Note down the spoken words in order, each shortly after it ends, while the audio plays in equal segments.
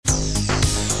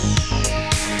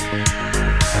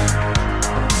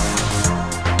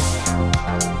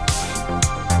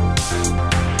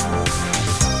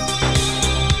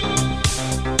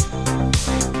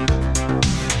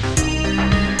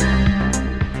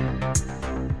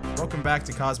Welcome back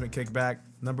to Cosmic Kickback,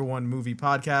 #1 movie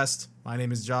podcast. My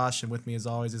name is Josh, and with me as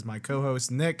always is my co-host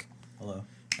Nick. Hello.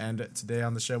 And today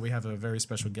on the show we have a very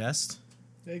special guest.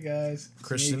 Hey guys,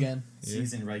 Christian. me again. Yeah.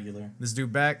 Season regular. This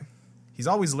dude back. He's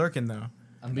always lurking though.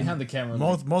 I'm behind the camera.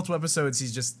 Multiple episodes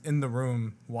he's just in the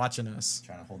room watching us.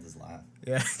 Trying to hold his laugh.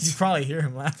 Yeah, you probably hear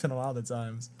him laughing a lot of the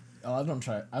times. Oh, I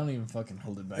don't even fucking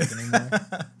hold it back anymore.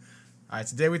 Alright,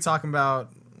 today we're talking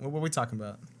about... What were we talking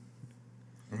about?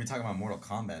 We're going to be talking about Mortal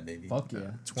Kombat, baby. Fuck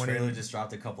yeah. Trailer just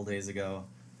dropped a couple days ago,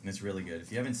 and it's really good.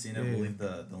 If you haven't seen it, we'll leave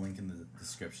the link in the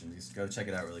description. Just go check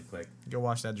it out really quick. Go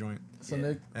watch that joint. So Yeah.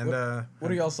 Nick, And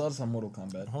what are y'all's thoughts on Mortal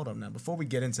Kombat? Hold up now. Before we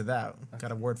get into that,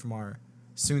 got a word from our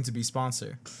soon-to-be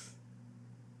sponsor.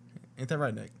 Ain't that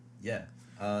right, Nick? Yeah.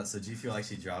 So G Fuel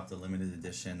actually dropped a limited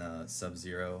edition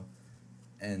Sub-Zero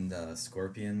and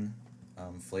Scorpion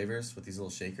flavors with these little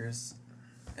shakers.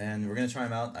 And we're going to try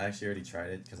them out. I actually already tried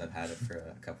it because I've had it for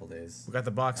a couple days. We got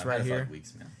the box I've right had it for here. like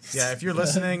weeks, man. Yeah, if you're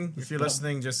listening,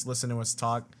 just listen to us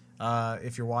talk.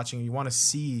 If you're watching, you want to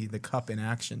see the cup in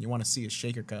action. You want to see a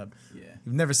shaker cup. Yeah.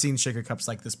 You've never seen shaker cups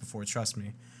like this before. Trust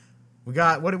me. We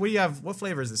got what do you have? What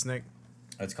flavor is this, Nick?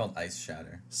 It's called Ice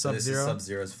Shatter. Sub-Zero? So this is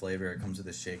Sub-Zero's flavor. It comes with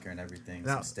a shaker and everything.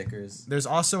 Now- Some stickers. There's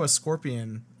also a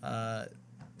scorpion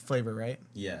flavor, right?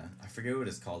 Yeah, I forget what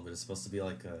it's called, but it's supposed to be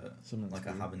like a Something like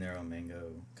a weird. habanero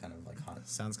mango kind of like hot.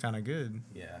 Sounds kind of good.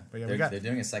 Yeah, But yeah, they're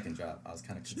doing a second drop. I was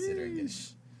kind of considering it.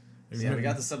 Sheesh. So yeah, we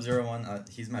got the Sub-Zero one.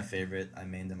 He's my favorite. I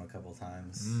mained him a couple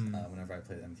times whenever I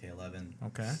played MK11.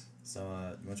 Okay. So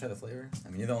you want to try the flavor? I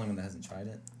mean, you're the only one that hasn't tried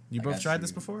it. You I both got tried you.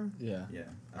 this before? Yeah. Yeah,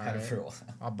 I had it Alright. for a while.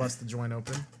 I'll bust the joint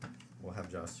open. We'll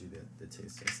have Josh do the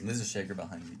taste test. And there's a shaker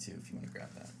behind you too, if you want to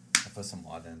grab that. I put some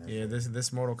water in there. Yeah,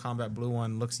 this Mortal Kombat blue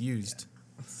one looks used.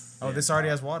 Oh, Yeah, this already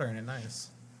has water in it. Nice.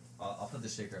 I'll put the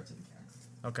shaker up to the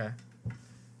camera.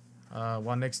 Okay.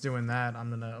 While Nick's doing that, I'm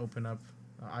gonna open up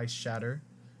Ice Shatter.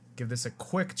 Give this a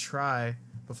quick try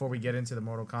before we get into the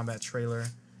Mortal Kombat trailer,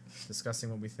 discussing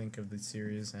what we think of the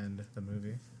series and the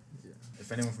movie. Yeah.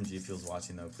 If anyone from G Fuel's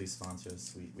watching though, please sponsor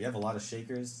us. We have a lot of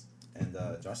shakers, and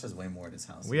Josh has way more in his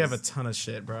house. We have a ton of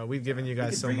shit, bro. We've given you We guys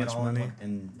could so bring it much all money.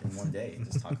 in one day and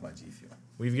just talk about G Fuel.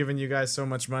 We've given you guys so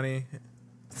much money.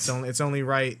 It's only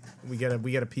right we get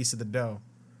a piece of the dough.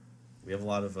 We have a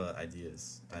lot of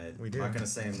ideas. We I'm do. not gonna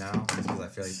say them now because I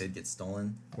feel like they'd get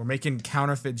stolen. We're making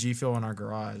counterfeit G Fuel in our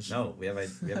garage. No, we have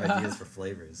ideas for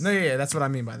flavors. No, yeah, that's what I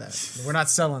mean by that. We're not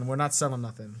selling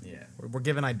nothing. Yeah. We're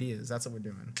giving ideas. That's what we're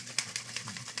doing.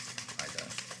 Alright,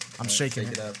 Josh. I'm shaking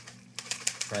Shake it. it up.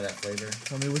 Try that flavor.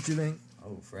 Tell me what you think.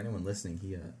 Oh, for anyone listening,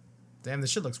 Damn, this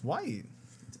shit looks white.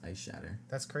 it's Ice Shatter.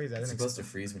 That's crazy. It's supposed to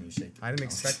freeze when you shake it. I didn't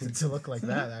expect it to look like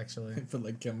that, actually. Put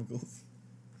like chemicals.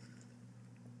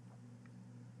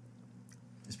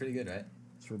 It's pretty good, right?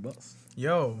 It's robust.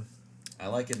 Yo, I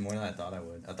like it more than I thought I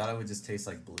would. I thought it would just taste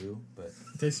like blue, but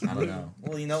Tastes I don't know.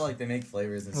 Well, you know, like they make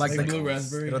flavors and Like stuff. the blue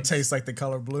raspberry. it'll taste like the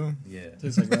color blue. Yeah.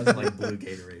 Tastes like raspberry. Like blue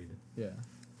Gatorade. Yeah.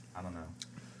 I don't know.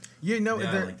 You know, Yeah,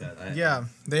 I they're- like that. yeah,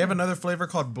 they have another flavor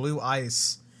called Blue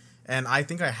Ice, and I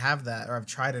think I have that, or I've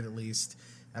tried it at least.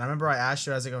 And I remember I asked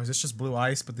you, I was like, "Oh, is this just Blue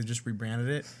Ice?" But they just rebranded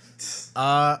it.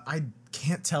 I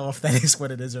can't tell if that is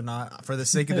what it is or not. For the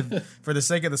sake of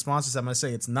the sponsors, I'm gonna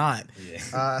say it's not.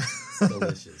 Yeah. It's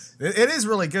delicious. It is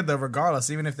really good though, regardless.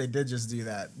 Even if they did just do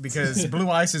that, because Blue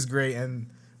Ice is great. And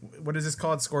what is this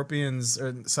called? Scorpions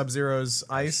or Sub-Zero's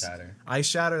Ice? Shatter. Ice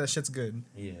Shatter. That shit's good.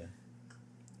 Yeah.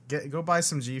 Go buy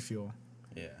some G Fuel.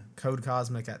 Yeah. Code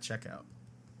Cosmic at checkout.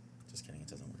 Just kidding. It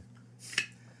doesn't work.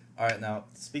 All right. Now,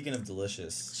 speaking of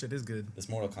delicious, Shit is good. this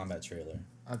Mortal Kombat trailer.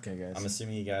 Okay, guys. I'm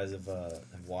assuming you guys have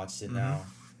watched it now.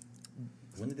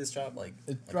 When did this drop? Like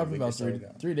It a dropped week or about so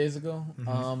ago? 3 days ago.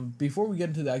 Before we get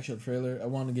into the actual trailer, I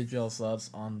want to get y'all's thoughts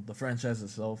on the franchise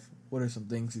itself. What are some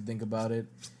things you think about it?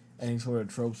 Any sort of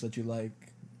tropes that you like?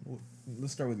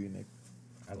 Let's start with you, Nick.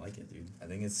 I like it, dude. I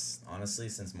think it's honestly,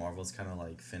 since Marvel's kind of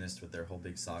like finished with their whole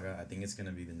big saga, I think it's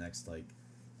gonna be the next like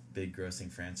big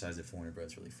grossing franchise if Warner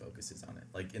Bros. Really focuses on it,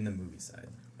 like in the movie side.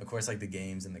 Of course, like the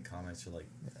games and the comics are like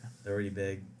they're already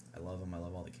big. I love them. I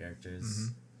love all the characters.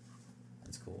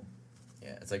 It's cool.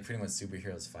 Yeah, it's like pretty much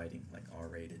superheroes fighting, like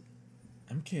R-rated.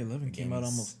 MK11 came out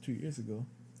games. almost 2 years ago.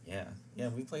 Yeah, yeah,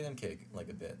 we played MK like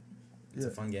a bit. It's a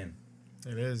Yeah. fun game.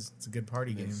 It is. It's a good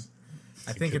party game. Yes.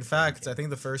 I a think, good in fact, party I think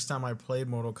the first time I played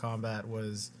Mortal Kombat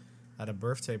was at a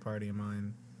birthday party of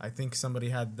mine. I think somebody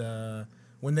had the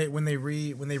when they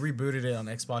rebooted it on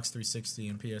Xbox 360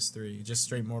 and PS3, just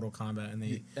straight Mortal Kombat, and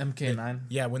they MK9.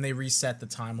 yeah, when they reset the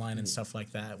timeline and stuff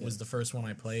like that, was the first one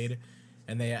I played,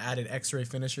 and they added X-ray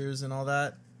finishers and all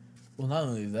that. Well, not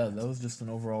only that was just an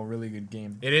overall really good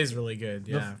game. It is really good.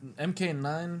 The Yeah.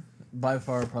 MK9, by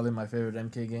far, probably my favorite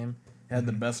MK game. It had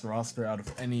the best roster out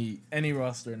of any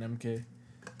roster in MK.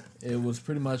 It was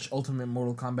pretty much Ultimate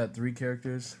Mortal Kombat 3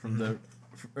 characters from the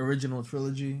original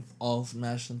trilogy, all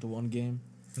smashed into one game.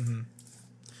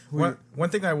 One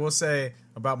thing I will say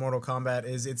about Mortal Kombat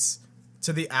is it's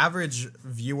to the average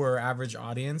viewer, average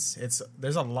audience,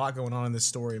 there's a lot going on in this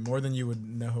story, more than you would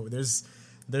know. There's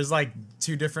like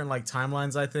 2 different like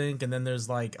timelines, I think, and then there's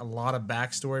like a lot of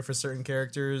backstory for certain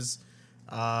characters.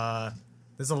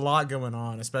 There's a lot going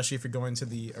on, especially if you're going to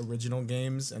the original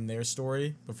games and their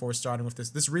story before starting with this.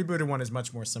 This rebooted one is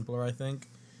much more simpler, I think.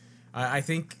 I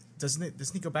think doesn't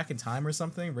he go back in time or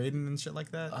something, Raiden and shit like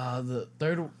that? The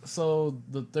third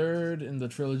in the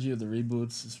trilogy of the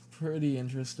reboots is pretty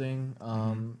interesting.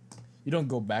 You don't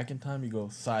go back in time; you go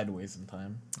sideways in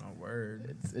time. Oh,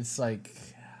 word! It's like,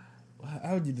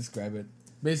 how would you describe it?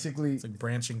 Basically, It's like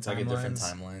branching It's timelines. like a different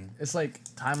timeline. it's like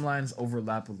timelines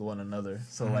overlap with one another.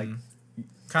 So like,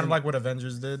 Kind of like what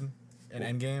Avengers did in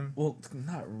Endgame. well,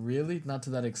 not really, not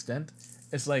to that extent.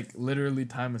 It's like literally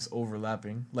time is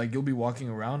overlapping. Like you'll be walking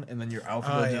around and then your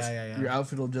outfit Oh, your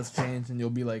outfit will just change and you'll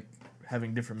be like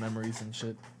having different memories and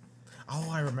shit. Oh,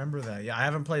 I remember that. Yeah, I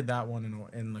haven't played that one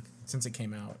in like since it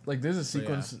came out. Like there's a So,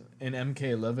 sequence in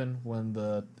MK11 when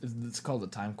it's called the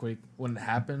time quake when it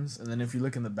happens, and then if you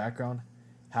look in the background,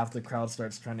 half the crowd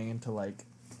starts turning into like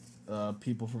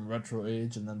people from retro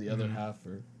age, and then the other half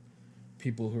are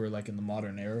people who are like in the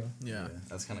modern era. Yeah.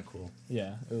 That's kind of cool.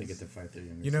 Yeah, it They was, get to fight their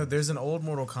younger You know, selves. there's an old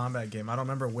Mortal Kombat game. I don't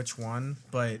remember which one,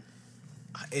 but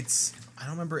I don't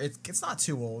remember. It's not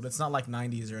too old. It's not like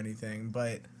 90s or anything,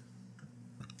 but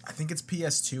I think it's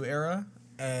PS2 era,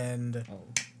 and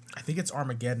I think it's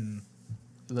Armageddon.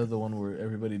 the one where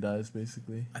everybody dies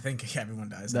basically. I think everyone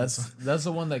dies. in this one. That's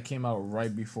the one that came out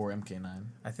right before MK9.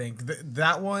 I think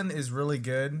that one is really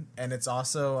good, and it's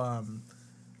also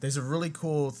there's a really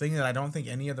cool thing that I don't think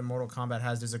any other Mortal Kombat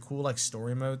has. There's a cool like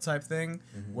story mode type thing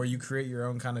where you create your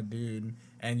own kind of dude,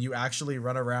 and you actually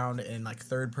run around in like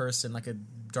third person, like a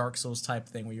Dark Souls type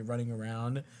thing where you're running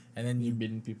around, and then You you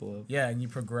beating people up. yeah, and you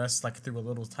progress like through a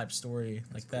little type story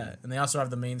like that. And they also have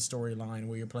the main storyline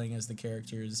where you're playing as the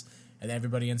characters, and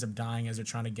everybody ends up dying as they're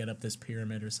trying to get up this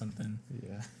pyramid or something.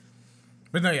 Yeah.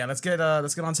 But no, yeah, let's get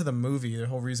on to the movie. The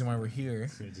whole reason why we're here.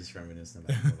 We're just reminiscing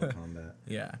about Mortal Kombat.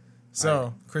 Yeah. So,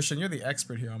 Alright. Christian, you're the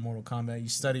expert here on Mortal Kombat. You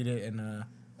studied it in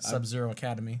Sub-Zero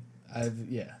Academy. I've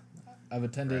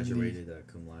attended Graduated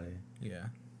cum laude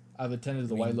I've attended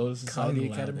the I White mean, Lotus Society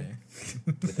Kung Academy.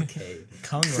 Laude. with a K.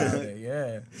 Kung Laude,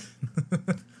 yeah.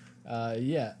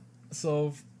 Yeah.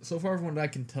 So far from what I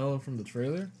can tell from the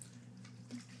trailer,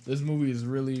 this movie is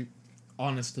really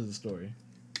honest to the story.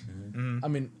 I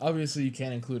mean, obviously you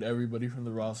can't include everybody from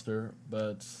the roster,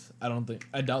 but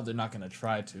I doubt they're not going to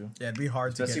try to. Yeah, it'd be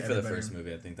hard Especially to for get the everybody. first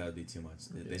movie, I think that would be too much.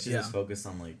 They should Yeah. just focus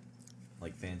on like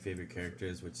fan favorite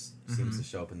characters, which seems to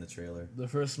show up in the trailer. The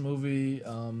first movie,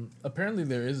 apparently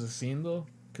there is a scene though,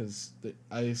 because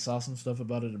I saw some stuff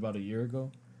about it about a year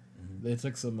ago. They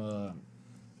took some,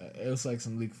 it was like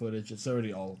some leak footage. It's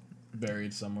already all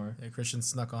buried somewhere. Yeah, Christian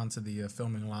snuck onto the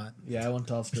filming lot. Yeah, I went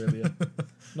to Australia.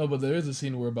 No, but there is a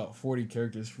scene where about 40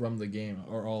 characters from the game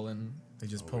are all in. They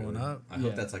just Oh, pulling really? up. I Yeah.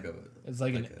 hope that's like a. It's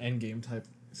like an a- end game type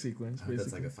sequence, I hope that's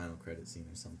basically. like a final credit scene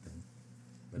or something.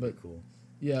 That'd But- be cool.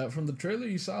 Yeah, from the trailer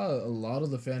you saw a lot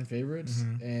of the fan favorites,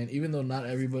 and even though not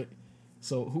everybody,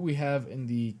 so who we have in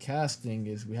the casting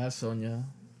is we have Sonya,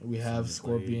 we have Sonya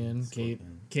Scorpion, Blade, Kate,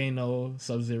 Scorpion. Kano,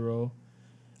 Sub Zero.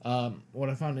 What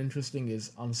I found interesting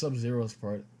is on Sub Zero's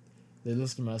part, they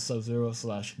list him as Sub Zero /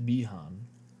 Bihan,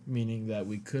 meaning that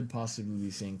we could possibly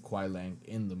be seeing Kuai Lang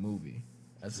in the movie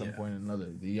at some Yeah. point or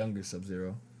another, the younger Sub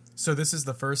Zero. So this is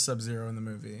the first Sub-Zero in the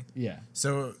movie. Yeah,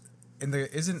 So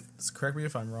correct me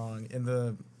if I'm wrong, in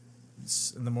the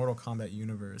Mortal Kombat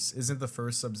universe, isn't the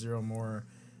first Sub-Zero more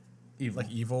evil.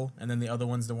 like evil, and then the other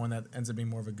one's the one that ends up being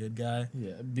more of a good guy?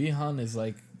 Yeah, Bihan is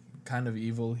like kind of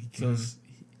evil. He kills.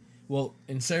 Well,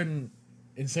 in certain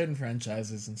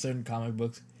franchises, in certain comic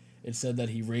books, it said that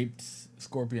he raped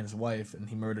Scorpion's wife and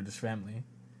he murdered his family.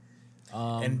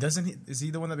 And is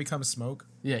he the one that becomes Smoke?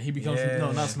 Yeah, he becomes Yeah.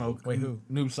 no, not Smoke. Wait, who?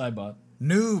 Noob Saibot.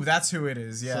 Noob, that's who it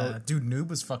is. Yeah, So- dude, Noob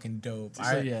was fucking dope.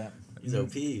 So yeah, He's OP.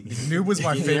 Noob was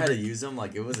my If you knew how to favorite. use him,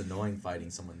 like it was annoying fighting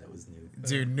someone that was new.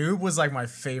 Dude, Noob was like my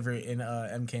favorite in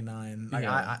MK9. Like,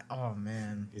 Yeah. oh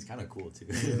man, He's kind of cool too.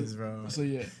 he is, bro. so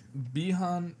yeah,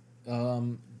 Bihan.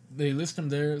 They list him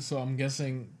there, so I'm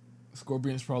guessing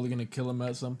Scorpion's probably gonna kill him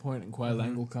at some point, and Kuai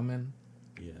Lang will come in.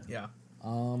 Yeah. Yeah,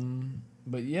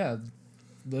 But yeah,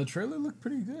 the trailer looked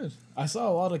pretty good. I saw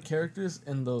a lot of characters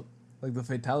in the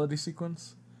fatality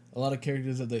sequence. a lot of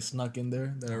characters that they snuck in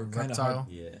there that are kind of hard. Reptile.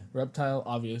 Yeah. Reptile,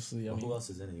 obviously. I Well, mean, who else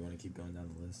is in it? You want to keep going down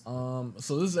the list?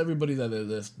 so this is everybody that they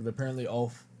list, but apparently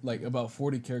like about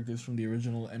 40 characters from the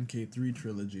original MK3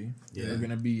 trilogy Yeah. are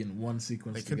gonna be in one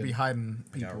sequence. They could together. be hiding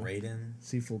We got people. Raiden,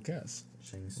 See full cast.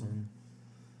 Shang Tsung,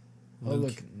 Oh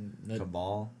Luke. look,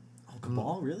 Cabal. Oh,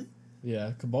 Cabal, really?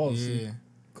 yeah, Cabal. Yeah.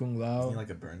 Kung Isn't Lao. he like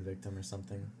a burn victim or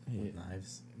something with Yeah.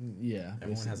 knives? Yeah,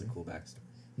 Everyone has a basically. cool backstory.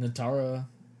 Natara.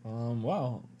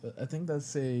 Wow, I think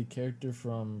that's a character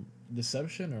from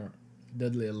Deception or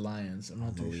Deadly Alliance. I'm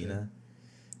not too sure. Melina.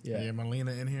 Yeah. Yeah,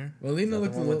 Melina in here. Is Melina that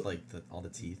looked the a one little. with like all the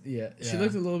teeth? Yeah, she Yeah.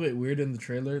 looked a little bit weird in the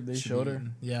trailer. They She showed be her.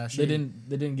 eaten. Yeah, They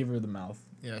didn't give her the mouth.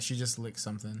 Yeah, she just licked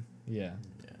something. Yeah.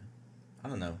 Yeah. I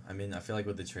don't know. I mean, I feel like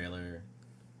with the trailer.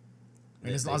 I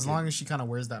mean, as they long could- as she kind of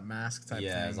wears that mask type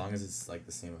yeah, thing. as long as it's like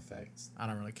the same effects. I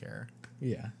don't really care.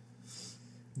 Yeah.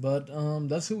 But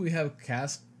that's who we have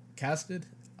casted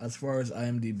as far as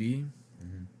IMDb.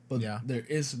 Mhm. But Yeah. there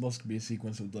is supposed to be a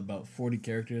sequence with about 40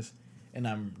 characters, and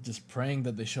I'm just praying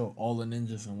that they show all the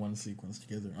ninjas in one sequence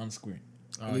together on screen.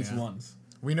 Oh, At least yeah. once.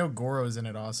 We know Goro's in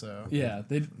it also. Yeah,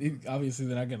 obviously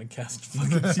they're not gonna cast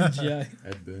fucking CGI.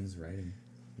 Ed Boon's writing.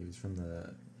 He was from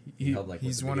the. He- He held like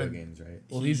he's with the one video of- games, right?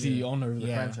 Well, he's the Yeah. owner of the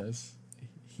Yeah. franchise.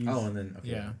 He's, Oh, and then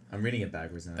okay, Yeah. I'm reading it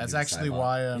backwards now. That's He's actually Cybot.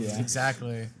 why. Yeah.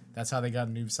 Exactly. That's how they got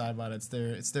Noob Saibot.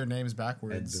 It's their names Ed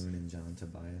backwards. Boon and John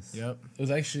Tobias. Yep. it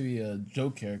was actually a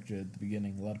joke character at the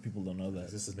beginning. A lot of people don't know that.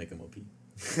 This is make him OP.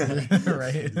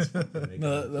 Right. Just fucking make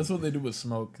No, him that's OP. what they do with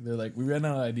Smoke. They're like, we ran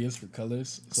out of ideas for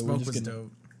colors, so we're Smoke just was gonna.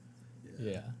 dope.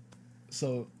 Yeah.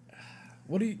 So,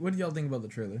 what do y'all think about the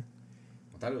trailer?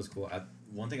 I thought it was cool.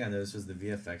 One thing I noticed was the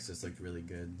VFX just looked really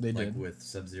good. They like did. with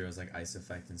Sub-Zero's like ice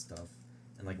effect and stuff.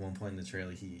 And like one point in the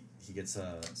trailer, he gets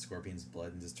Scorpion's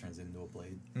blood and just turns it into a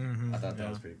blade. Mm-hmm. I thought that yeah.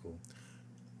 was pretty cool.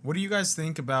 What do you guys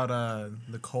think about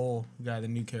the Cole guy, the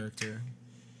new character?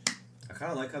 I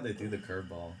kind of like how they threw the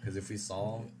curveball because if we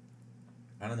saw,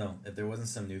 I don't know, if there wasn't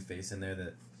some new face in there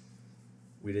that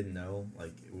we didn't know,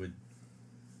 like it would.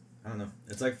 I don't know.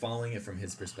 It's like following it from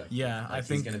his perspective. Yeah, like I he's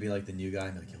think- gonna be like the new guy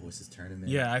and be like, yo, what's his tournament?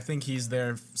 Yeah, I think he's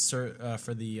there for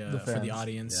the fans.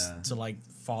 audience Yeah. to like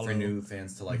follow. for new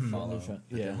fans to like Mhm. follow. New fan-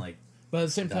 But yeah. then, like But at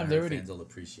the same time, diehard fans will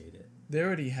appreciate it. they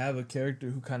already have a character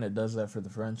who kind of does that for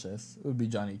the franchise. It would be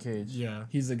Johnny Cage. Yeah.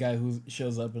 He's the guy who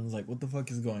shows up and is like, "What the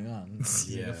fuck is going on?" He's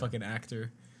like Yeah. a fucking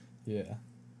actor. Yeah.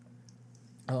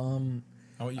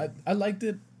 Oh, you, I liked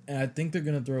it, and I think they're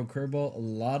gonna throw a curveball. A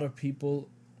lot of people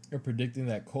are predicting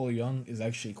that Cole Young is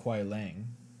actually Kuai Lang,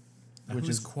 which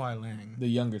who's is Kuai Lang? the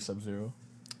younger Sub-Zero.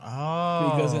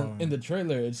 Oh, Because in the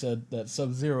trailer it said that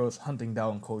Sub-Zero is hunting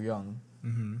down Cole Young,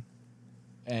 hmm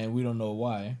and we don't know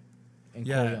why. And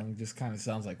Yeah. Cole Young just kind of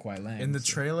sounds like Kuai Lang. in the so-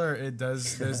 trailer, it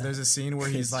does. There's a scene where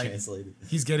he's It's like translated.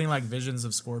 he's getting like visions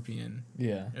of Scorpion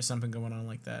Yeah. or something going on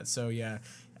like that. So yeah,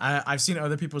 I've seen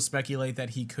other people speculate that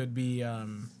he could be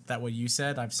that what you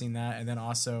said. I've seen that, and then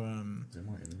also Is there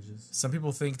more images? some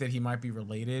people think that he might be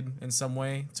related in some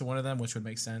way to one of them, which would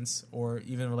make sense, or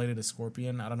even related to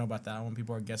Scorpion. I don't know about that one.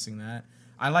 People are guessing that.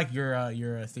 I like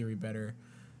your theory better.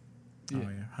 Yeah. Oh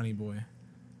yeah, Honey Boy.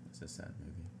 It's a sad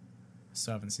movie.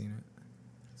 Still haven't seen it.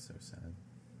 It's so sad.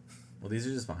 Well, these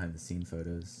are just behind the scene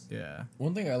photos. Yeah,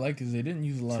 One thing I like is they didn't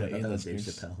use a lot Shit, of I thought it was Dave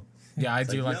A-listers. Chappelle. yeah, I It's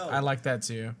do like, like. yo. I like that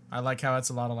too. I like how it's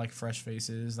a lot of like fresh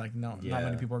faces. Like not Yeah.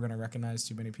 many people are gonna recognize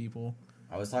too many people.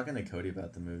 I was talking to Cody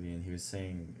about the movie, and he was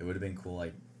saying it would have been cool.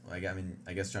 Like I mean,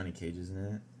 I guess Johnny Cage is in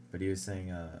it, but he was saying,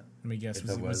 Let me guess. If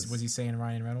Was it he, was- was he saying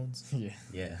Ryan Reynolds? Yeah.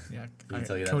 yeah. Yeah, Did he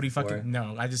tell you that Cody before? fucking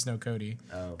no. I just know Cody.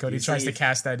 Oh, Cody he was tries saying to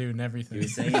cast that dude and everything. He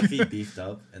was saying if he beefed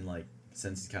up and like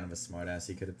since he's kind of a smartass,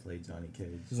 he could have played Johnny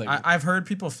Cage. He's like, I've heard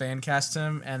people fan cast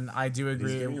him, and I do He's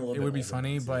agree. It getting a little bit would be older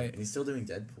funny, now, too, but and he's still doing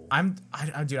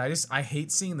Deadpool. I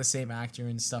hate seeing the same actor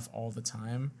and stuff all the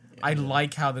time. Yeah. I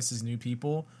like how this is new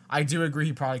people. I do agree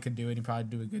he probably could do it. He probably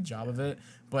do a good job of it,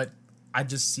 but I've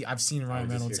seen Ryan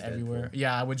would just Reynolds hear everywhere. Deadpool.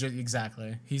 Yeah, I would just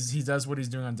exactly. He does what he's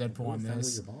doing on Deadpool on Find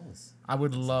this. your balls. I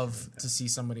would love like that. to see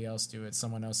somebody else do it.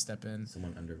 Someone else step in.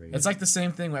 Someone underrated. It's like the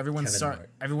same thing where Kevin Hart.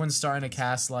 everyone's starting to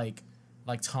cast like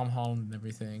Tom Holland and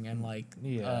everything, and like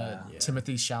Yeah.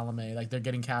 Timothy Chalamet. Like they're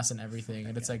getting cast in everything,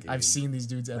 and it's like I've Dude. seen these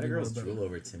dudes my everywhere. girls But drool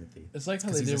over Timothy. it's like how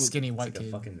because they he's did a with skinny He's white like a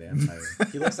kid. fucking vampire.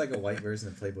 He looks like a white version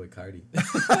of Playboy Cardi.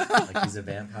 Like he's a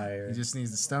vampire. He just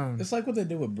needs the stone. It's like what they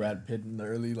did with Brad Pitt in the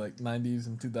early like 90s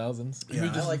and 2000s.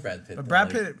 Yeah, I like Brad Pitt. But though,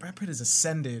 Brad like, Pitt has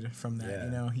ascended from that. Yeah.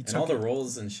 You know, he and took all the it-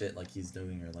 roles and shit like he's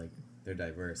doing are like they're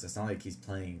diverse. It's not like he's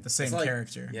playing the same it's not like-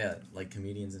 character. Yeah, like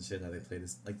comedians and shit how they play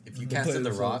this. Like if you They casted play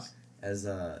The Rock themselves. as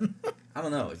I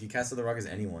don't know, if you casted The Rock as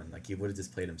anyone, like he would have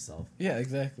just played himself. Yeah,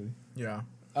 exactly. Yeah.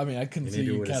 I mean, I couldn't Maybe see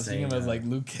you would've casting him sang, as like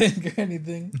Liu Kang or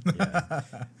anything. Yeah.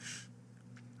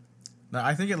 No,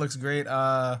 I think it looks great.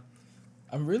 I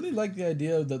really like the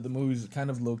idea that the movie's kind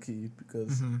of low key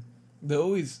because they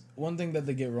always one thing that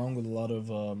they get wrong with a lot of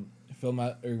or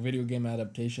video game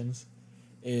adaptations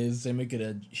is they make it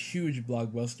a huge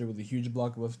blockbuster with a huge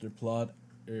blockbuster plot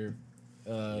or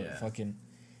fucking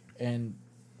and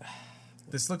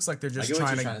This looks like they're I just get what trying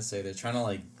you're to. trying to say. They're trying to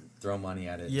like throw money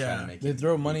at it. Yeah. Trying to make they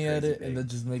throw be money at crazy it big. and then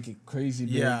just make it crazy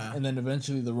big. Yeah. And then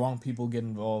eventually the wrong people get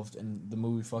involved and the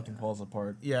movie fucking falls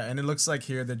apart. Yeah, and it looks like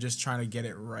here they're just trying to get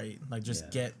it right. Like just Yeah.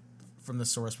 get from the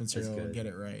source material, good. get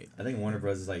it right. I think Warner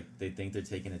Bros is like they think they're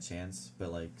taking a chance,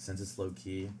 but like since it's low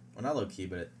key, well not low key,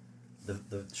 but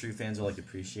the true fans will like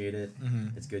appreciate it.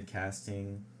 Mm-hmm. It's good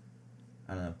casting.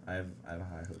 I don't know. I have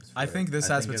high hopes. For I think this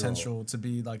has think potential to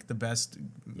be like the best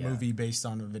Yeah. movie based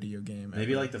on a video game.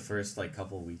 Maybe ever. like the first like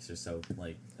couple of weeks or so,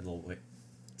 like it'll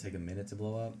take a minute to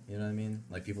blow up. You know what I mean?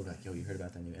 Like people be like, "Yo, you heard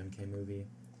about that new MK movie?"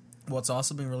 Well, it's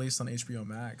also being released on HBO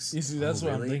Max. You see, that's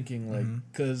what I'm really? thinking,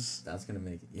 like, because That's gonna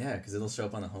make it, because it'll show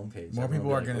up on the homepage. More Everyone people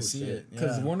will are be gonna like, "Oh, see shit." it.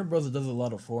 Because Yeah. Warner Bros. Does a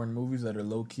lot of foreign movies that are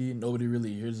low key. Nobody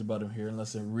really hears about them here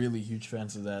unless they're really huge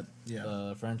fans of that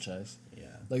Yeah. Franchise. Yeah.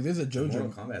 Like there's a Mortal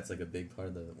JoJo. Kombat's like a big part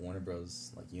of the Warner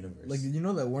Bros. Like universe. Like did you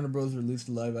know that Warner Bros. Released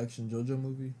a live action JoJo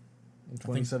movie in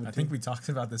 2017? I think we talked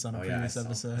about this on a oh yeah, previous I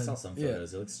episode. saw some Yeah.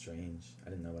 photos. It looks strange. I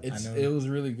didn't know about It's I that. know. it was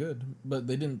really good, but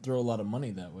they didn't throw a lot of money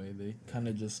that way. They kind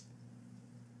of just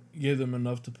gave them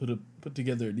enough to put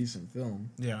together a decent film.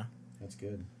 Yeah. That's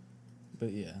good.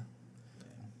 But yeah,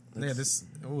 Yeah,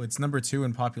 it's number 2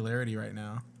 in popularity right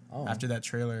now. oh. After that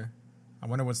trailer. I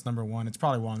wonder what's number 1. It's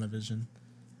probably WandaVision.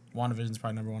 WandaVision's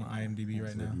probably number 1 on IMDb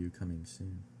right now. Review coming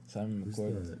soon. Simon Who's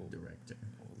McCoy. the director?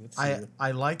 Let's see I what-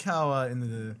 I like how in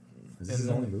the Is this his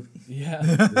And- only movie? yeah.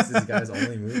 This is his guy's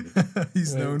only movie.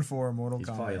 he's Wait. known for Mortal He's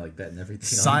Kombat. probably like betting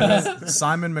everything on it.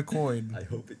 Simon McCoy. I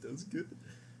hope it does good.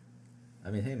 I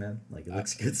mean, hey man, like it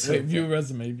looks good. So Wait, view far.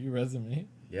 resume.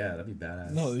 Yeah, that'd be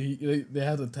badass. No, they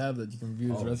have a tab that you can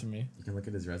view his Oh. resume. You can look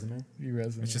at his resume. View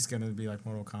resume. It's just gonna be like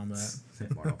Mortal Kombat.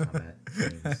 Mortal Kombat.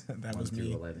 games, That 1 was through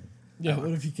me. 11. yeah.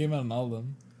 What if he came out in all of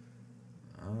them?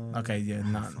 Okay, yeah,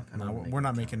 not. fuck, I don't No, wanna make we're not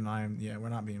an making. We're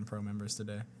not being pro members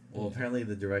today. Well, apparently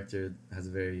the director has a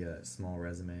very small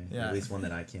resume. Yeah. At least one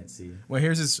that I can't see. Well,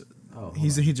 here's his. Oh, hold He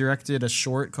on. directed a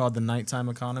short called The Nighttime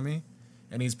Economy,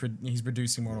 and he's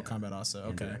producing Mortal Yeah. Kombat also.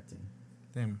 And Okay, directing.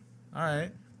 damn. All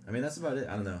right. I mean, that's about it.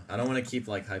 I don't know. I don't want to keep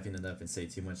like hyping it up and say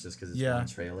too much just because it's Yeah. one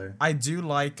trailer. I do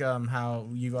like how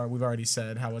we've already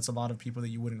said how it's a lot of people that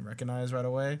you wouldn't recognize right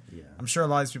away. Yeah. I'm sure a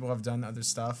lot of these people have done other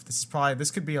stuff.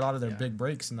 This could be a lot of their Yeah. big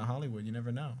breaks in the Hollywood. You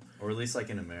never know. Or at least like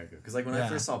in America. Because like when Yeah. I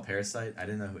first saw Parasite, I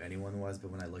didn't know who anyone was,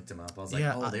 but when I looked him up, I was like,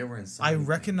 Yeah, oh, they were in so I many things.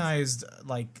 recognized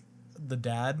like the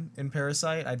dad in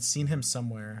Parasite. I'd seen him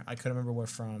somewhere. I couldn't remember where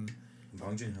from.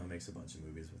 Bong Joon-ho makes a bunch of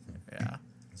movies with him. Yeah,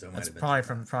 So it might that's have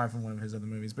been probably from one of his other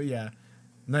movies. But yeah,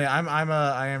 no, yeah,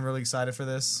 I am really excited for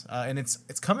this, and it's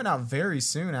coming out very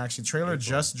soon. Actually, trailer April.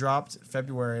 just dropped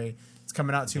February. It's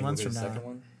coming out 2 Think we'll months get from a now. second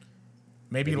one?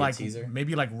 Maybe Maybe a like teaser?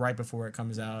 right before it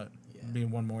comes out. Yeah. Be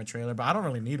one more trailer, but I don't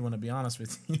really need one to be honest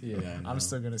with you. Yeah, I know. I'm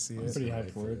still gonna see I'm it. pretty so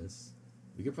hyped for it. this.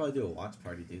 We could probably do a watch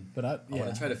party, dude. But I I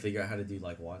want to try to figure out how to do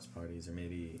like watch parties or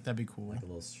maybe That'd be cool. like a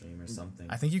little stream or something.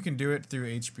 I think you can do it through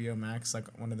HBO Max, like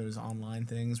one of those online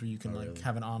things where you can Oh, like really?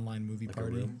 have an online movie Like a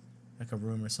party, room? like a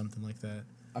room or something like that.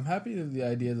 I'm happy with the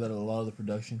idea that a lot of the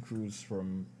production crews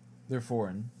they're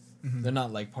foreign. Mhm. They're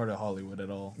not like part of Hollywood at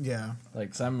all. Yeah,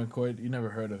 Like Simon McCoy, you never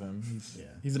heard of him.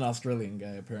 He's an Australian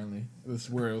guy apparently. This is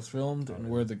where it was filmed Oh, and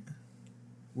really?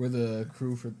 where the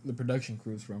crew for the production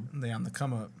crew's from. they on the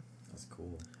come up. That's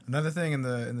cool. Another thing in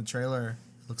the trailer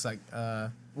looks like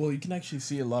Well, you can actually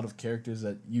see a lot of characters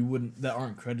that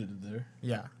aren't credited there.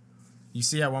 yeah, you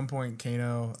see at one point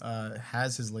Kano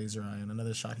has his laser eye, and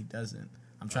another shot he doesn't.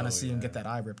 I'm trying to Oh, see him yeah. get that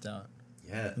eye ripped out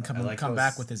Yeah, and I like come how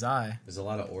back s- with his eye. There's a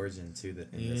lot of origin too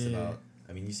that in this Yeah. about.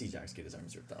 I mean, you see Jax get his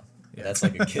arms ripped off. Yeah. That's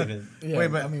like a given. Yeah, Wait,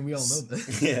 but- I mean we all know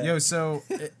that. yeah. Yo, so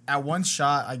at one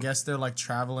shot, I guess they're like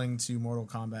traveling to Mortal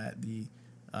Kombat, the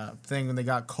thing when they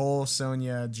got Cole,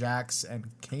 Sonya, Jax, and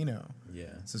Kano. Yeah.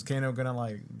 So is Kano gonna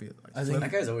like be like I think-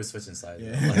 That guy's always switching sides.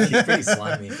 Yeah. Yeah. Like, he's pretty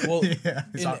slimy. Well, yeah,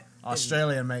 he's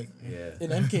Australian, mate. Yeah.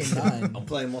 in MK9, I'm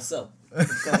playing myself.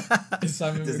 is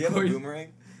Simon Does he have a McCoy.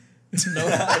 boomerang? No.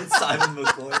 It's Simon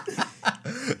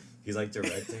McCoy. He's like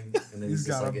directing, and then He's he's,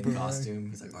 just got like a in boomerang. costume.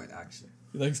 He's like, all right, action.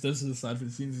 He like steps to the side for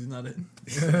the scenes he's not in.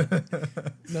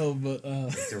 No, but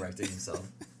Like, directing himself.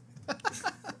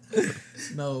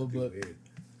 no, Be but weird.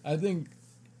 I think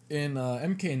in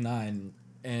MK9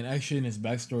 and actually in his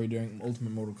backstory during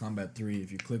Ultimate Mortal Kombat 3,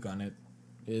 if you click on it,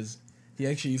 is he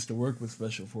actually used to work with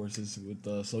Special Forces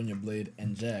with Sonya Blade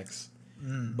and Jax.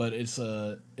 But it's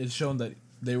shown that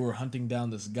they were hunting down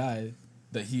this guy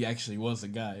that he actually was a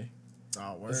guy.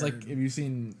 Oh, word. It's like, have you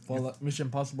seen Mission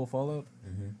Impossible Fallout?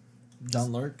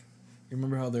 John Lark. You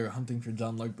remember how they were hunting for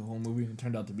John Lark the whole movie and it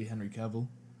turned out to be Henry Cavill?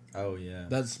 Oh yeah.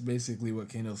 That's basically what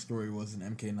Kano's story was in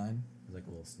MK9. Like a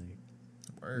little snake.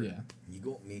 Word. Yeah. You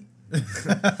got me.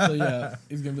 So yeah,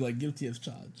 he's gonna be like guilty as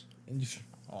charged. And you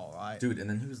All right. Dude, and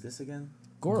then who's this again?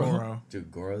 Goro.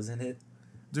 Dude, Goro's in it.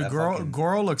 Dude, That Goro, fucking-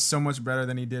 Goro looks so much better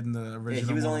than he did in the original. Yeah,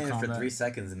 he was only in it Mortal for Kombat. 3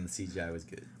 seconds and the CGI was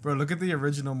good. Bro, look at the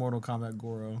original Mortal Kombat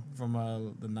Goro from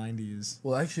the 90s.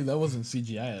 Well, actually, that wasn't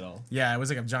CGI at all. Yeah, it was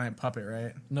like a giant puppet,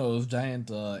 right? No, it was giant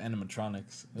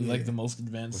animatronics. It was like Yeah. the most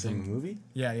advanced Was it a thing. movie?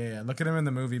 Yeah. Look at him in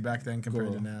the movie back then compared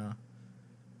Goro. to now.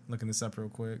 Looking this up real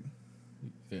quick.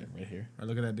 Yeah, right here. Or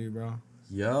look at that dude, bro.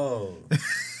 Yo.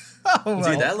 Oh,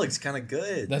 Dude, that looks kind of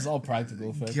good. That's all practical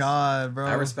effects. God, bro.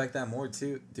 I respect that more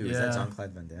too. Dude, is that Yeah.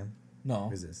 Jean-Claude Van Damme? No.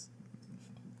 Who's this?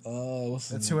 What's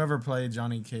his That's name? whoever played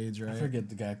Johnny Cage, I right? forget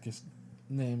the guy's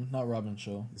name. Not Robin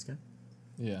Shaw. This guy?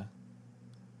 Yeah.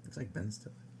 Looks like Ben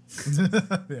Stiller.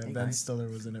 Yeah, Ben nice. Stiller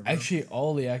was in it, bro. Actually,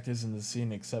 all the actors in the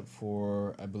scene except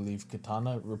for, I believe,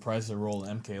 Katana reprised their role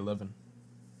in MK11.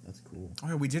 That's cool.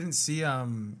 Oh, we didn't see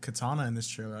Katana in this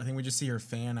trailer. I think we just see her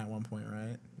fan at one point,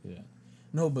 right? Yeah.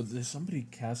 No, but there's somebody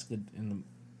casted in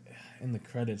the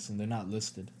credits and they're not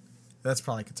listed. That's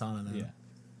probably Katana then. Yeah.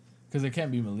 Because there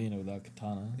can't be Melina without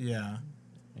Katana. Yeah.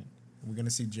 We're gonna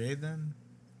see Jade then?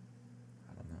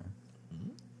 I don't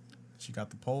know. She got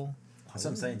the pole. That's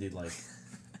what I'm saying, dude. Like,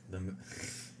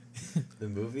 the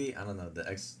movie, I don't know,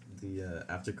 the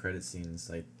after credit scenes,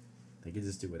 like, they could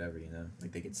just do whatever, you know?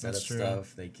 Like, they could set That's up true.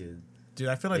 stuff, they could... Dude,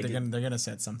 I feel like They they're gonna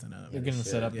set something up. They're going to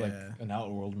set up like Yeah. an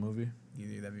Outworld movie.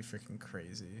 Dude, that'd be freaking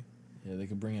crazy. Yeah, they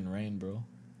could bring in Rain, bro.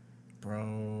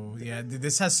 Bro, yeah, dude,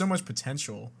 this has so much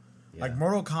potential. Yeah. Like,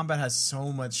 Mortal Kombat has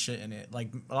so much shit in it. Like,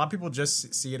 a lot of people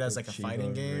just see it as like a Shiva,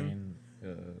 fighting game.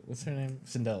 Rain, what's her name?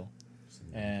 Sindel.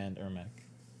 And Ermac.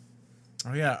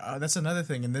 Oh yeah, that's another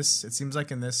thing. In this, it seems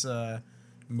like in this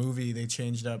movie they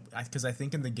changed up because I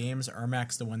think in the games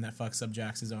Ermac's the one that fucks up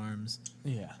Jax's arms,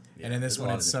 Yeah. Yeah, and in this there's a one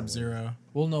lot it's of different Sub Zero.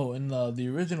 Well, no, in the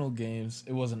original games,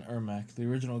 it wasn't Ermac. The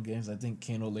original games, I think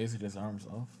Kano lasered his arms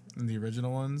off. In the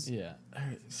original ones, Yeah.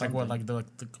 like what, like the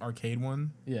arcade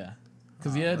one? Yeah.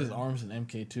 Because he had his arms in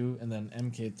MK2, and then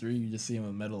MK3, you just see him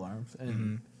with metal arms.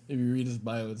 And if you read his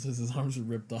bio, it says his arms were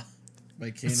ripped off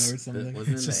by Kano or something. Wasn't It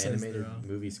in just the says animated they're all-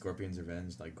 movie Scorpion's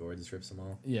Revenge, like, Gore just rips them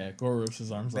all? Yeah, Goro rips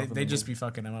his arms off. They in just the be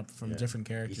fucking him up from Yeah. different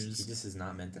He characters. just is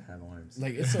not meant to have arms.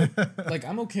 Like, like,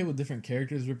 I'm okay with different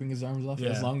characters ripping his arms off Yeah.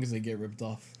 as long as they get ripped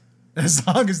off. As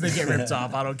long as they get ripped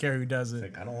off, I don't care who does It's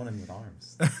it. like, I don't want him with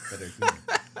arms. But they're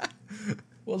human.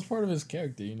 Well, it's part of his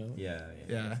character, you know? Yeah,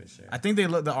 Yeah, for sure. I think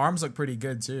the arms look pretty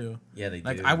good too. Yeah, they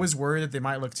Like do. I was worried that they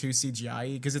might look too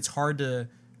CGI because it's hard to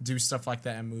do stuff like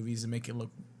that in movies and make it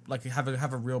look like have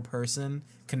a real person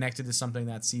connected to something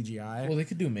that's CGI. Well, they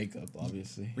could do makeup,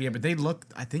 obviously. Yeah, but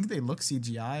I think they look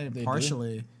CGI They do?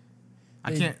 partially.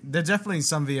 I They- can't. There's definitely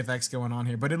some VFX going on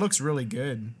here, but it looks really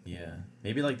good. Yeah,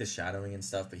 maybe like the shadowing and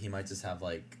stuff, but he might just have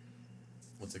like,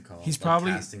 what's it called? He's Like,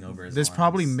 probably casting over his there's arms.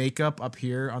 probably makeup up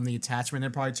here on the attachment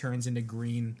that probably turns into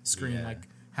green screen Yeah. like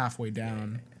halfway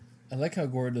down. I like how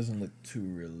Goro doesn't look too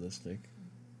realistic.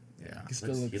 Yeah, He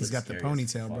still looks- He's got the scary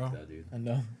as ponytail, fuck, bro. though, dude. I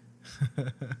know.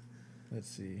 Let's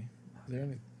see. Is there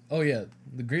any? Oh yeah,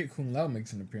 the Great Kung Lao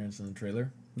makes an appearance in the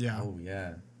trailer. Yeah. Oh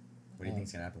yeah. What do you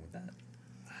think's gonna happen with that?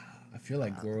 I feel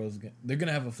like they're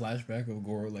gonna have a flashback of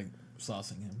Goro like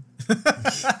saucing him.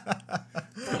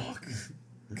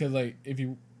 Because like if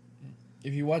you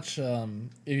watch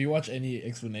any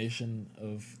explanation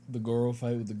of the Goro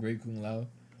fight with the Great Kung Lao,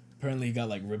 apparently he got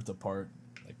like ripped apart.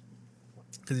 Like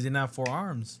Because he didn't have 4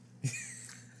 arms.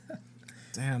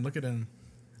 Damn, look at him.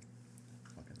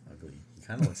 Fucking ugly. He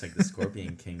kind of looks like the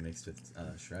Scorpion King mixed with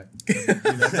Shrek. Dude,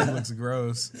 that thing looks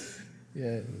gross.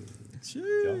 yeah, Do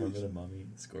y'all remember the Mummy?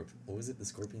 What was it? The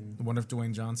Scorpion? The one of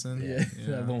Dwayne Johnson. yeah,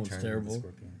 that one was Turned into the terrible.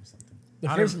 Scorpion or something. The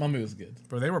I first don't- Mummy was good.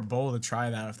 Bro, they were bold to try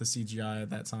that with the CGI at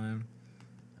that time.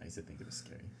 I used to think it was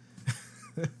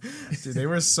scary. Dude, they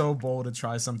were so bold to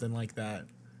try something like that.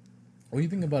 What do you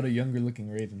think about a younger looking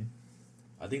Raiden?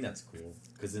 I think that's cool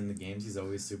because in the games he's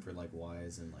always super like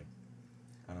wise and like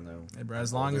I don't know. Hey, bro,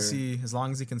 as long as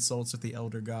older. he consults with the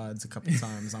elder gods a couple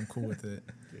times, I'm cool with it.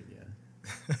 Dude,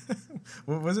 yeah.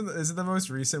 Is it the most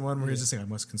recent one where he's just like, I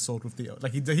must consult with the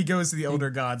like he goes to the elder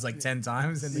gods like 10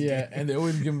 times and and they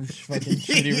always give him fucking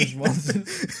shitty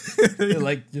responses. They're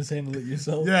like, just handle it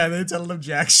yourself. Yeah, they tell him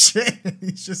jack shit.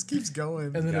 He just keeps going.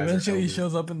 And then Guys are eventually he elders.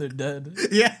 shows up and they're dead.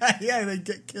 yeah, they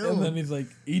get killed. And then he's like,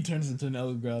 he turns into an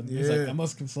elder god. He's Yeah. like, I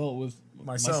must consult with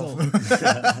myself.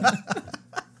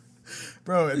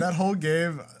 Bro, in that whole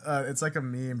game, it's like a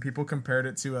meme. People compared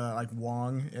it to like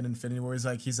Wong in Infinity War. He's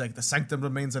like, the sanctum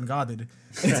remains unguarded.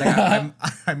 It's like,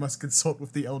 I must consult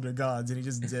with the elder gods, and he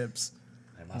just dips.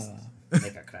 I must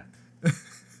make a crack.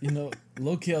 You know,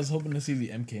 low-key, I was hoping to see the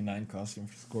MK9 costume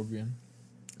for Scorpion.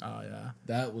 Oh yeah,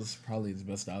 That was probably his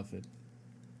best outfit.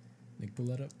 Nick, pull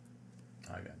that up.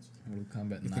 I got you. Mortal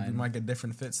Kombat you 9. think we might get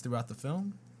different fits throughout the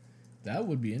film? That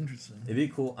would be interesting. It'd be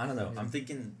cool. I don't know. I'm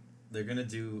thinking they're gonna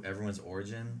do everyone's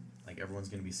origin. Like everyone's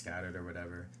gonna be scattered or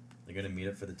whatever. They're gonna meet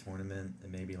up for the tournament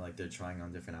and maybe like they're trying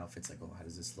on different outfits. Like, oh, how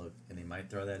does this look? And they might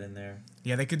throw that in there.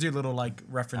 Yeah, they could do little like I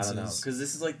references. don't know, because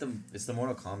this is like it's the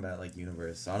Mortal Kombat like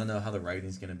universe. So I don't know how the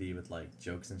writing's gonna be with like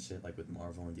jokes and shit like with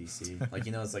Marvel and DC. Like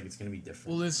it's gonna be different.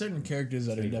 Well, there's certain characters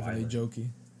that are Pretty definitely violent. jokey.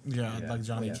 Yeah, Yeah. like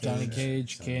Johnny Yeah. Cage. Johnny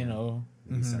Cage, Sonya. Kano.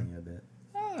 Maybe Mhm. Sonya a bit.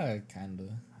 Kinda.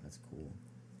 Oh, that's cool.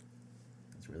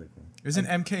 That's really cool. Isn't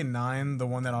MK9 the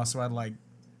one that also had like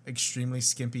extremely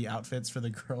skimpy outfits for the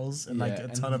girls and like Yeah, a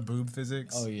and ton of boob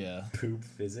physics? Oh, yeah. Poop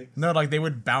physics. No, like they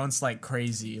would bounce like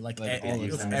crazy, like, Like, Yeah, all the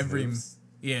use with time. every moves,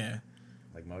 yeah.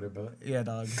 like motorboat. Yeah,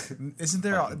 dog. Isn't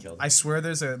there? Fucking killed I it. swear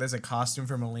there's a costume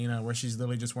for Melina where she's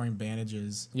literally just wearing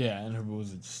bandages. Yeah, and her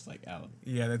boobs are just like out.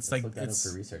 Yeah, that's Let's like look that up it's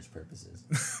for research purposes.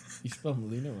 You spelled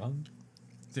Melina wrong.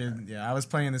 dude. Yeah, I was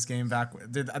playing this game back.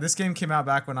 Dude, this game came out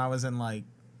back when I was in like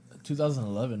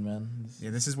 2011, man. yeah.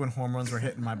 This is when hormones were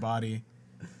hitting my body.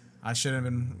 I should have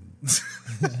been.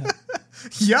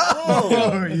 Yo,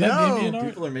 Oh, is that yo, Deviant Art?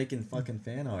 People are making fucking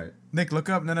fan art. Nick, look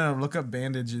up. No, look up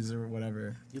bandages or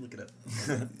whatever. You look it up.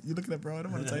 You look it up, bro. I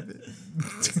don't want to type it.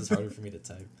 This is harder for me to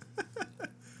type.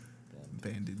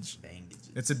 Bandage.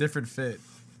 Bandages. It's a different fit.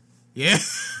 Yeah,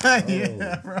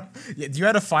 yeah, bro. Yeah, you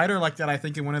had a fighter like that. I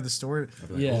think in one of the story. I'll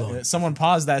be like, Yeah. hold on. Yeah, someone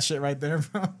paused that shit right there,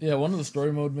 bro. Yeah, one of the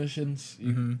story mode missions,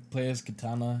 you Mhm. play as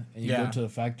Katana, and you Yeah. go to a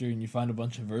factory and you find a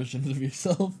bunch of versions of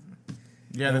yourself.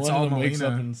 Yeah, and that's one all of them wakes up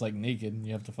Melina. and it's like naked, and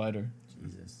you have to fight her.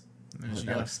 Jesus. And she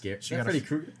That got- looks scary. she Is that got a- Freddy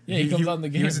Krueger? Yeah, he comes out in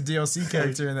the He was a game. DLC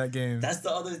character in that game. That's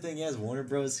the other thing. Yes, Warner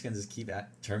Bros. Can just keep at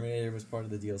Terminator was part of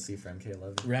the DLC for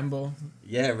MK11. Rambo.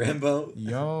 Yeah, Rambo.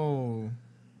 Yo,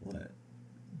 What?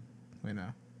 wait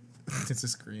no, it's a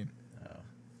screen, Oh,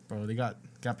 bro. They got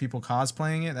people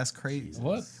cosplaying it. That's crazy. Jesus.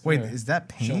 What? Wait, Where? is that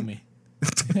paint? Show me.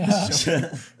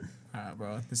 Alright,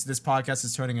 bro. This podcast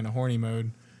is turning into horny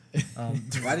mode. I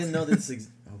didn't know this.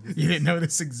 You didn't know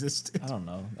this existed. I don't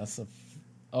know.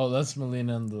 That's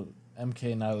Melina in the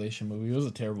MK Annihilation movie. It was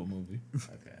a terrible movie.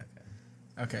 Okay.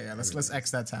 Okay, yeah. Let's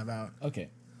X that tab out. Okay,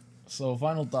 so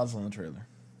final thoughts on the trailer.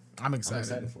 I'm excited.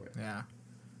 excited for it. Yeah.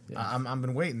 Yeah. I'm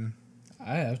been waiting.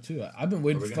 I have too. I've been Are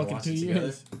waiting we for gonna fucking watch 2 it together?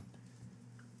 years.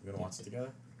 We're gonna watch it together.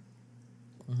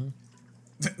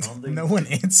 think- No one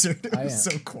answered. It I was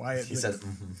am. so quiet. He said,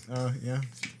 Oh yeah.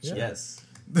 Yeah. "Yes."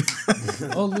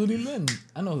 Oh, Ludi Lin.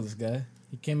 I know this guy.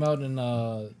 He came out in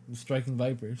Striking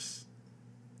Vipers.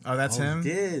 Oh, that's Oh, him. he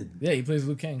did Yeah, he plays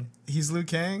Liu Kang. He's Liu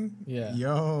Kang. Yeah.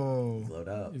 Yo. load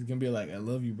up? He's gonna be like, I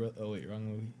love you, bro. Oh wait, wrong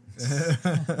movie.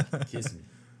 Kiss me.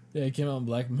 Yeah, he came out in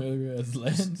Black Mirror as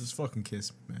Lance. Just fucking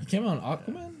kiss, He man. came out in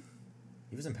Aquaman.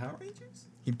 He was in Power Rangers.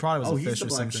 He probably was a he's fish the or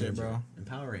some Black shit, Ranger bro. In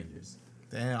Power Rangers.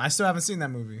 Damn, I still haven't seen that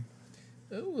movie.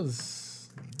 It was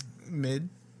Mid.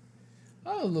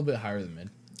 a little bit higher than mid.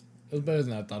 It was better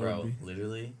than I thought it Bro, would be.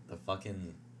 literally, the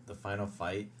final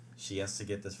fight, she has to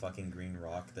get this fucking green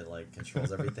rock that like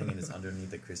controls everything and is underneath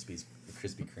the Krispy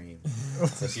Kreme.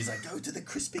 So she's like, "Go to the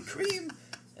Krispy Kreme,"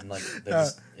 and like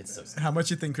it's so sad. How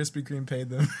much you think Krispy Kreme paid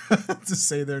them to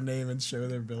say their name and show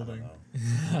their I don't building?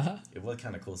 know. It was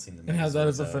kind of cool seeing the. And has that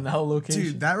as a Megazord, finale location.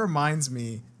 Dude, that reminds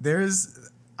me.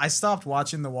 I stopped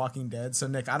watching The Walking Dead. So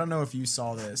Nick, I don't know if you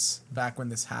saw this back when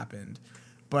this happened,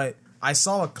 but I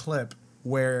saw a clip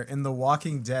where in The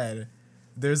Walking Dead,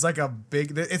 there's like a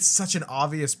big. It's such an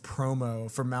obvious promo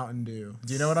for Mountain Dew.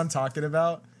 Do you know what I'm talking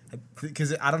about?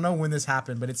 Because I don't know when this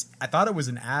happened, but I thought it was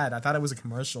an ad. I thought it was a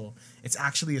commercial. It's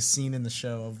actually a scene in the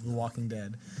show of The Walking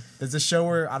Dead. There's a show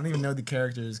where I don't even know the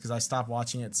characters because I stopped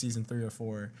watching it season 3 or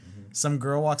 4. some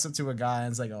girl walks up to a guy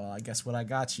and is like, "Oh, I guess what I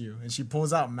got you," and she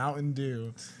pulls out Mountain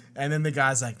Dew. And then the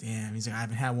guy's like, "Damn," he's like, "I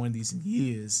haven't had one of these in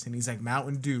years." And he's like,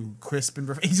 "Mountain Dew, crisp and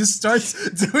he just starts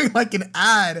doing like an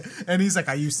ad. And he's like,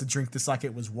 "I used to drink this like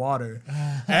it was water."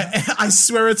 And I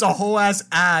swear it's a whole ass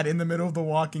ad in the middle of The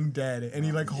Walking Dead. And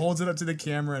he like holds it up to the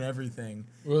camera and everything.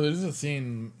 Well, there's a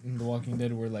scene in The Walking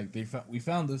Dead where like we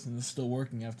found this and it's still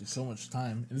working after so much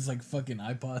time. And it's like fucking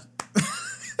iPod.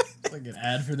 It's like an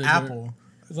ad for their Apple.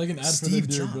 It's like an ad Steve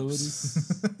for their Jobs.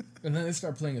 durability. And then they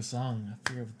start playing a song. I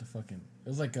forget what the fucking. It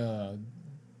was like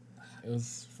it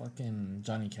was fucking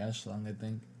Johnny Cash song, I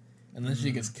think. And then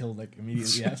she gets killed like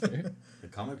immediately after. The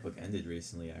comic book ended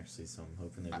recently, actually, so I'm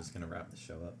hoping they're just gonna wrap the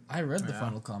show up. I read the Yeah.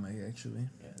 final comic actually.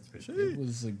 Yeah, it's pretty Shit. good. It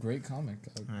was a great comic.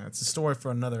 It's a story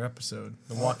for another episode.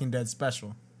 The Walking Dead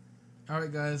special. All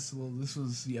right, guys. Well, this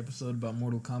was the episode about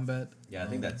Mortal Kombat. Yeah, I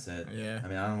think that's it. Yeah. I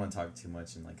mean, I don't want to talk too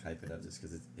much and like hype it up just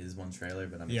because it is one trailer,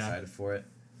 but I'm Yeah. excited for it.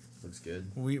 Looks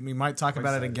good. We might talk Quite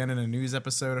about it excited. again in a news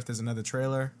episode if there's another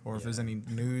trailer or if Yeah. there's any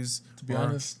news. To be Or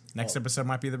honest, next episode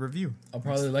might be the review. I'll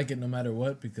probably like it no matter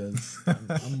what because I'm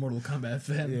a Mortal Kombat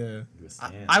fan. Yeah. You a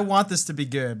stan. I want this to be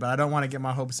good, but I don't want to get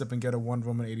my hopes up and get a Wonder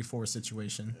Woman 84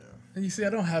 situation. And you see, I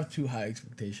don't have too high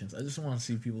expectations. I just want to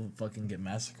see people fucking get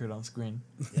massacred on screen.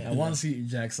 Yeah. I want to see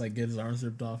Jax like get his arms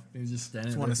ripped off. He's just standing. I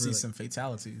just there want to for, see like- some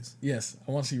fatalities. Yes,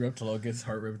 I want to see Reptile get his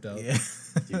heart ripped out. Yeah.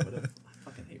 Dude, what a, I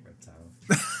fucking hate Reptile.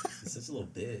 He's such a little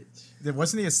bitch.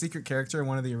 Wasn't he a secret character in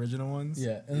one of the original ones?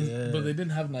 Yeah, but they didn't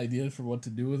have an idea for what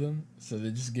to do with him, so they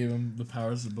just gave him the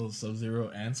powers of both Sub-Zero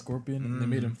and Scorpion, and they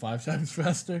made him 5 times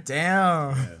faster.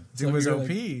 Damn. Yeah. Dude So was you're OP. like-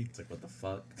 It's like, what the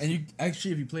fuck? And you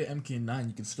actually, if you play MK9,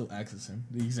 you can still access him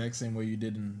the exact same way you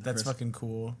did in. The That's first, fucking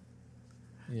cool.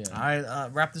 Yeah. All right,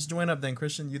 wrap this joint up then,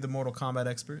 Christian. You the Mortal Kombat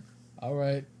expert. All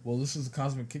right. Well, this is the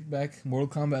Cosmic Kickback Mortal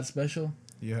Kombat special.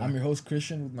 Yeah. I'm your host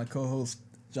Christian with my co-host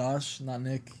Josh, not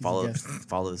Nick. He's a Follow guest.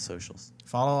 follow the socials.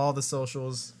 Follow all the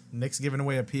socials. Nick's giving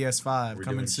away a PS5 We're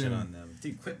coming doing soon. shit on them.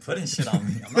 Dude, quit putting shit on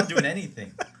me. I'm not doing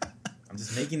anything. I'm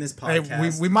just making this Hey,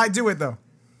 podcast. we might do it though.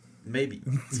 Maybe.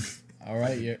 All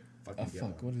right. Yeah. Fucking Oh get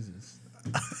fuck! one. What is this?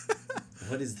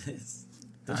 What is this?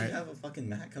 Don't you Alright. have a fucking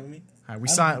Mac, homie? All right, we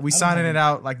I don't signing have it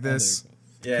out like Oh, there this. it goes.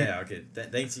 Yeah, okay.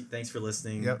 Thanks for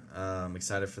listening. Yep.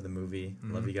 Excited for the movie.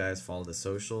 Love you guys. Follow the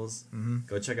socials. Mhm.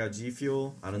 Go check out G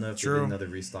Fuel. I don't know if they True. did another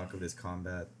restock of this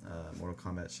Mortal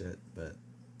Kombat shit, but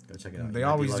go check it out. They You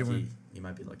might be always lucky- do. You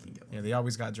might be lucky and get one. Yeah, they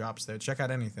always got drops there. Check out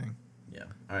anything. Yeah.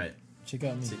 All right. Check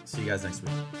out me. See you guys next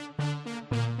week.